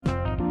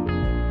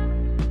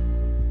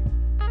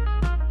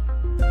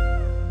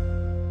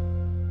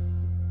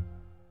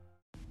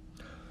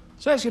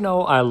So as you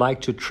know, I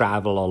like to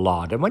travel a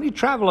lot. And when you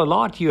travel a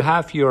lot, you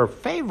have your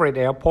favorite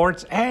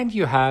airports and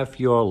you have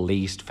your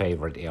least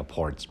favorite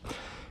airports.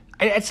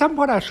 At some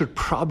point, I should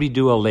probably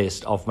do a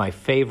list of my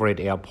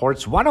favorite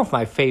airports. One of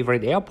my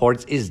favorite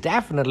airports is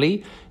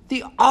definitely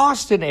the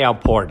Austin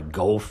airport.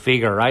 Go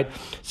figure, right?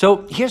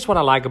 So here's what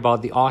I like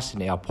about the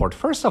Austin airport.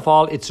 First of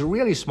all, it's a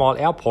really small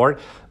airport.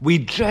 We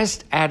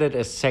just added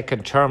a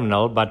second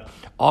terminal, but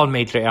all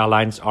major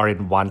airlines are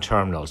in one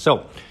terminal.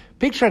 So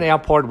picture an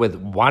airport with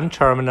one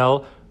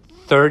terminal,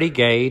 30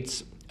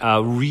 gates,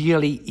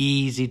 really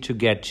easy to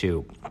get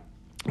to.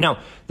 Now,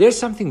 there's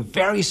something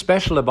very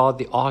special about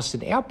the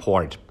Austin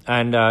airport,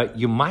 and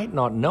you might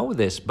not know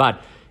this,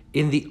 but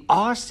in the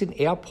Austin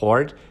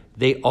airport,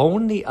 they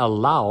only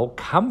allow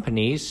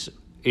companies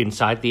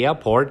inside the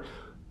airport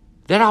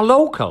that are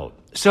local.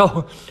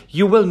 So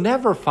you will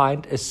never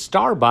find a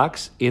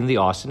Starbucks in the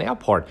Austin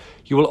airport.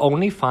 You will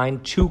only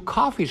find 2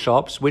 coffee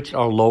shops which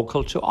are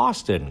local to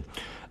Austin.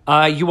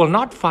 You will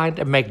not find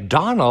a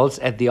McDonald's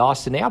at the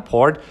Austin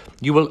airport.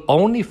 You will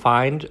only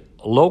find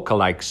local,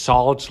 like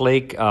Salt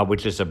Lake,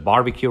 which is a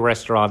barbecue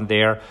restaurant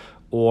there,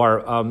 or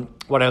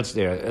what else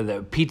there?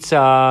 The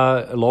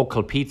pizza,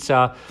 local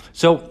pizza.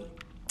 So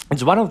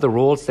it's one of the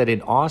rules that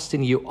in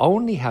Austin, you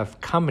only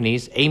have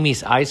companies,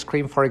 Amy's Ice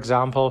Cream, for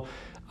example,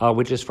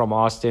 which is from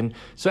Austin.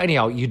 So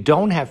anyhow, you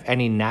don't have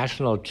any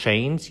national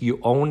chains. You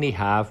only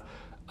have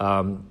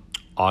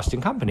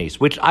Austin companies,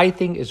 which I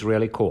think is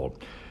really cool.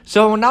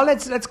 So now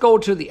let's go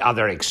to the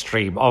other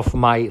extreme of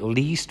my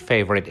least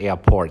favorite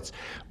airports.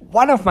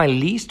 One of my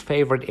least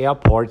favorite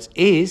airports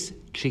is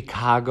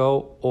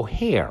Chicago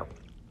O'Hare.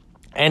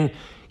 And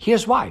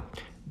here's why.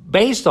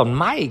 Based on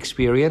my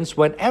experience,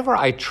 whenever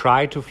I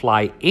try to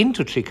fly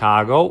into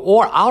Chicago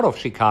or out of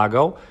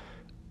Chicago,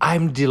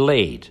 I'm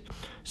delayed.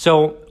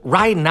 So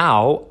right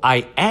now,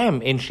 I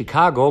am in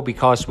Chicago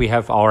because we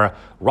have our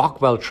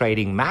Rockwell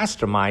Trading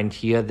Mastermind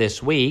here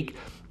this week.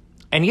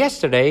 And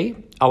yesterday,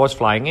 I was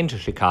flying into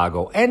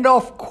Chicago. And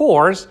of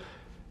course,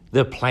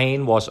 the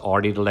plane was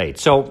already delayed.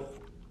 So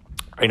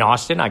in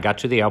Austin, I got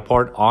to the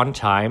airport on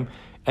time,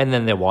 and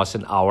then there was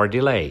an hour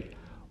delay.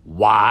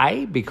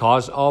 Why?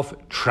 Because of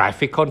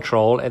traffic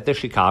control at the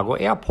Chicago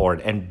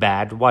airport and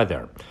bad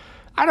weather.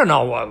 I don't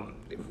know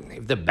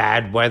if the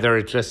bad weather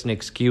is just an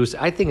excuse.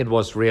 I think it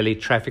was really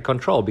traffic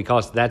control,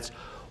 because that's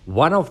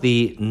one of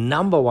the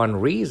number one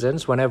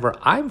reasons whenever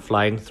I'm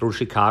flying through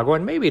Chicago,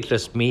 and maybe it's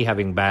just me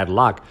having bad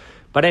luck.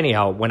 But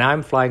anyhow, when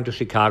I'm flying to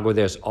Chicago,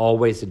 there's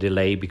always a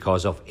delay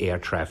because of air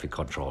traffic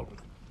control.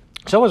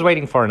 So I was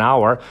waiting for an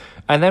hour,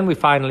 and then we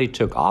finally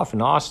took off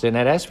in Austin.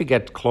 And as we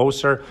get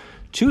closer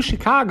to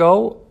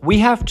Chicago, we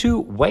have to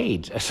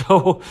wait.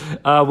 So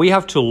we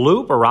have to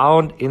loop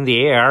around in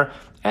the air,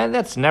 and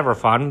that's never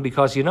fun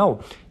because,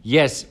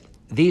 yes,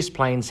 these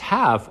planes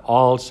have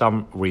all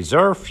some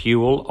reserve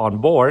fuel on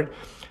board,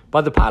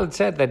 but the pilot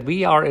said that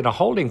we are in a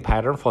holding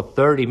pattern for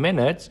 30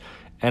 minutes.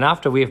 And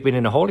after we have been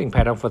in a holding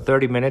pattern for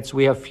 30 minutes,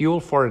 we have fuel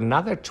for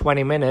another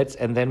 20 minutes,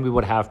 and then we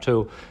would have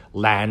to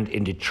land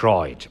in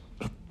Detroit.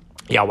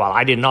 Yeah, well,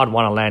 I did not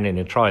want to land in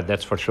Detroit,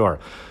 that's for sure.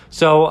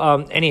 So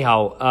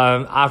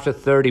after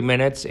 30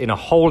 minutes in a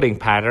holding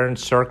pattern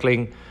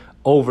circling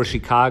over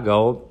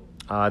Chicago,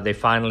 they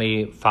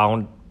finally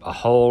found a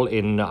hole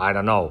in,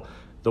 the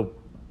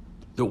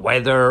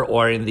weather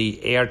or in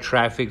the air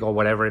traffic or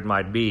whatever it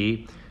might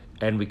be,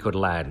 and we could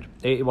land.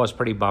 It was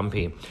pretty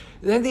bumpy.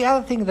 Then the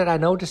other thing that I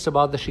noticed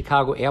about the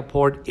Chicago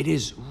airport, it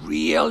is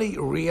really,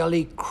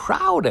 really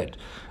crowded.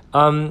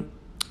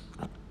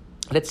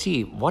 Let's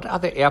see, what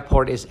other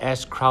airport is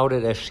as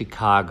crowded as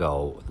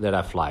Chicago that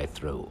I fly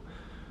through?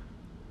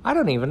 I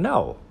don't even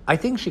know. I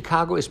think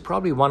Chicago is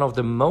probably one of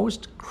the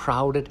most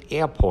crowded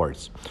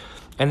airports.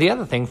 And the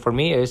other thing for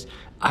me is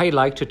I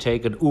like to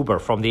take an Uber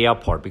from the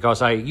airport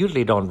because I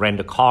usually don't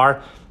rent a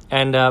car.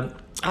 And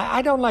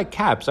I don't like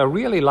cabs. I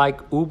really like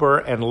Uber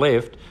and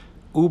Lyft.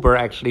 Uber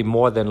actually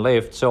more than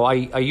Lyft. So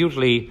I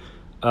usually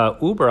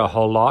Uber a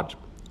whole lot.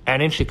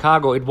 And in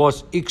Chicago, it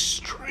was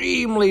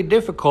extremely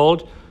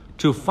difficult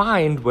to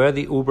find where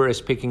the Uber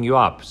is picking you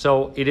up.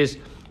 So it is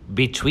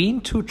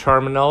between 2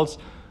 terminals,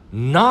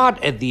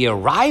 not at the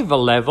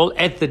arrival level,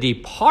 at the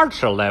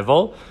departure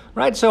level,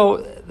 right? So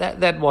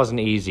that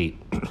wasn't easy.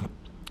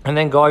 And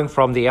then going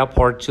from the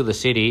airport to the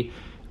city,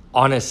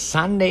 on a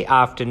Sunday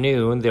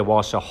afternoon, there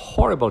was a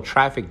horrible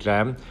traffic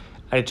jam,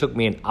 and it took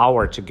me an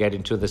hour to get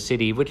into the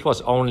city, which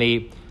was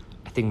only,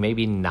 I think,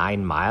 maybe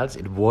 9 miles.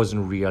 It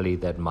wasn't really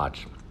that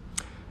much.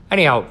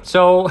 Anyhow,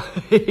 so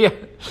here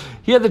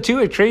are the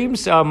 2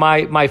 extremes.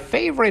 My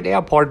favorite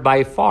airport,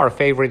 by far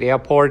favorite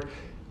airport,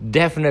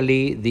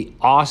 definitely the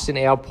Austin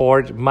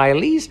airport. My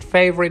least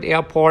favorite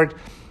airport,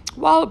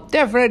 well,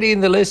 definitely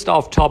in the list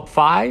of top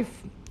 5,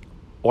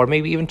 or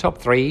maybe even top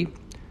 3,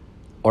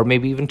 or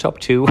maybe even top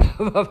 2.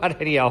 But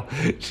anyhow,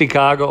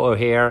 Chicago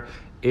O'Hare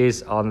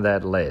is on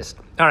that list.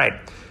 All right.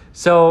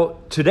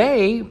 So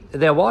today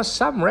there was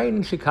some rain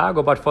in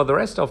Chicago, but for the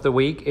rest of the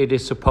week, it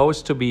is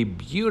supposed to be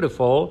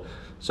beautiful.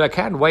 So I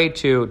can't wait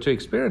to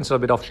experience a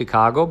little bit of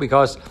Chicago,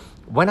 because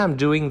when I'm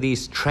doing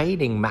these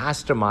trading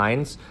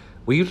masterminds,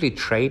 We usually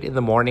trade in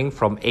the morning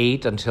from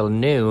 8 until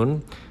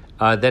noon,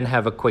 then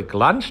have a quick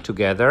lunch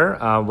together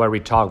where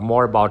we talk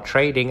more about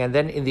trading. And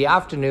then in the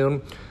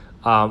afternoon,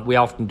 we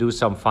often do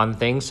some fun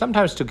things,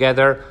 sometimes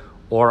together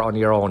or on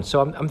your own. So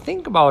I'm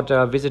thinking about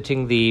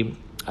visiting the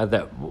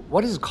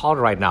what is it called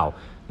right now?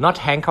 Not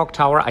Hancock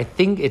Tower. I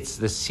think it's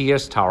the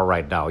Sears Tower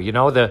right now. You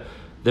know, the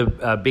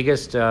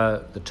biggest,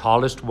 the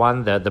tallest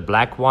one, the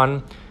black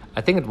one. I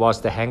think it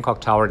was the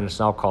Hancock Tower, and it's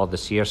now called the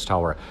Sears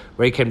Tower,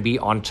 where you can be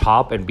on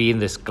top and be in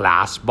this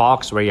glass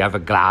box where you have a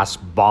glass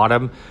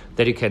bottom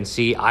that you can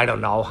see, I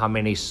don't know how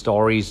many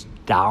stories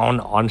down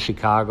on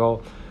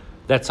Chicago.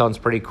 That sounds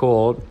pretty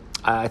cool.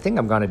 I think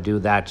I'm going to do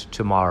that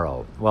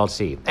tomorrow. We'll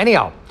see.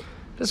 Anyhow,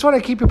 just want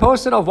to keep you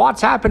posted of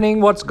what's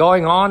happening, what's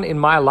going on in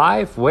my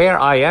life, where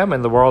I am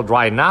in the world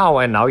right now.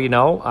 And now you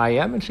know I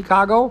am in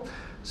Chicago.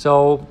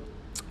 So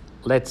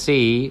let's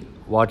see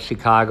what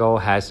Chicago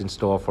has in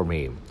store for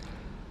me.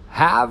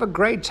 Have a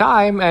great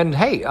time. And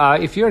hey,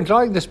 if you're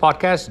enjoying this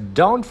podcast,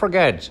 don't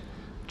forget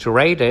to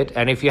rate it.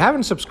 And if you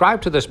haven't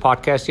subscribed to this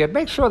podcast yet,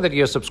 make sure that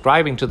you're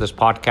subscribing to this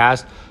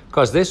podcast,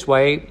 because this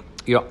way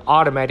you're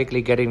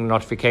automatically getting a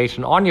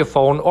notification on your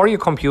phone or your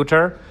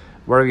computer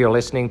where you're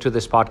listening to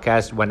this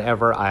podcast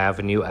whenever I have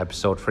a new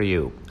episode for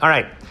you. All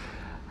right.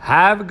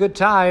 Have a good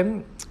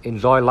time.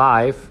 Enjoy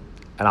life.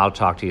 And I'll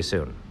talk to you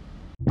soon.